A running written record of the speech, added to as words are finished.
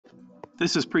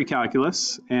This is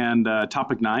pre-calculus and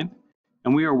topic 9,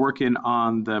 and we are working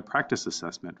on the practice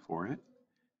assessment for it.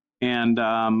 And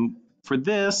for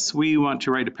this, we want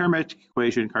to write a parametric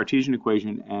equation, Cartesian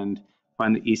equation, and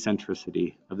find the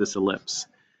eccentricity of this ellipse.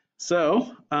 So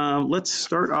let's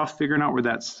start off figuring out where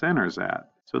that center is at.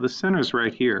 So the center is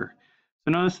right here. So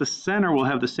notice the center will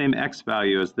have the same x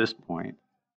value as this point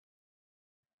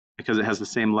because it has the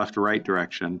same left-to-right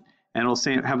direction, and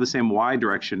it'll have the same y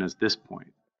direction as this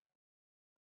point.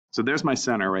 So there's my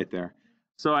center right there.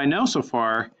 So I know so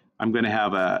far I'm going to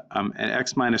have an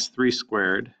x minus 3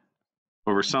 squared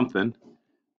over something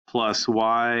plus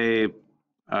y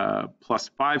plus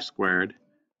 5 squared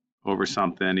over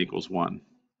something equals 1.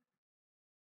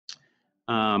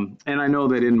 And I know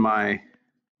that in my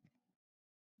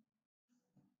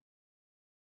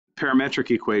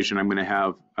parametric equation, I'm going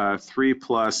to have 3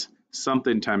 plus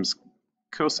something times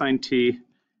cosine t,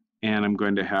 and I'm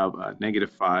going to have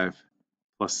negative 5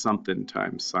 plus something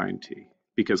times sine t,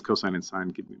 because cosine and sine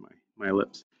give me my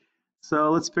ellipse. So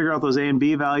let's figure out those a and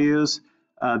b values.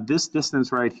 This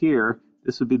distance right here,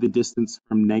 this would be the distance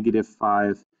from negative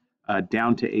 5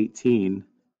 down to 18,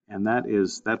 and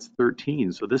that's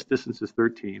 13. So this distance is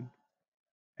 13,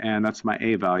 and that's my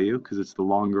a value because it's the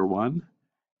longer one.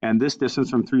 And this distance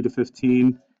from 3 to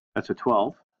 15, that's a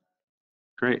 12.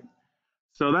 Great.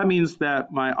 So that means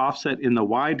that my offset in the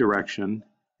y direction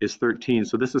is 13.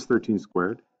 So this is 13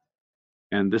 squared,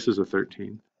 and this is a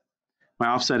 13. My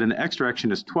offset in the x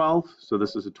direction is 12. So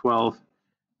this is a 12.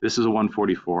 This is a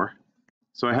 144.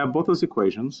 So I have both those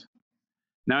equations.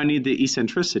 Now I need the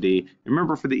eccentricity.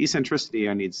 Remember, for the eccentricity,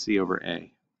 I need c over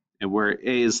a, and where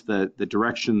a is the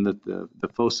direction that the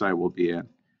foci will be in,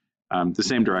 the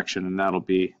same direction, and that'll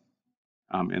be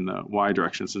in the y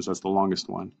direction since that's the longest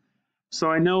one. So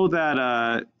I know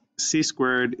that c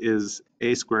squared is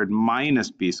a squared minus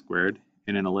b squared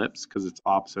in an ellipse because it's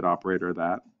opposite operator of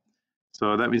that.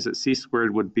 So that means that c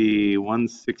squared would be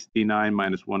 169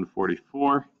 minus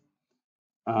 144,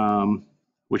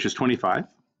 which is 25.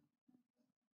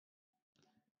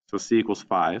 So c equals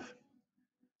 5.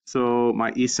 So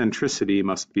my eccentricity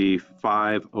must be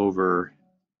 5 over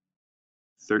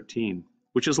 13,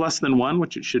 which is less than 1,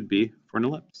 which it should be for an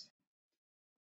ellipse.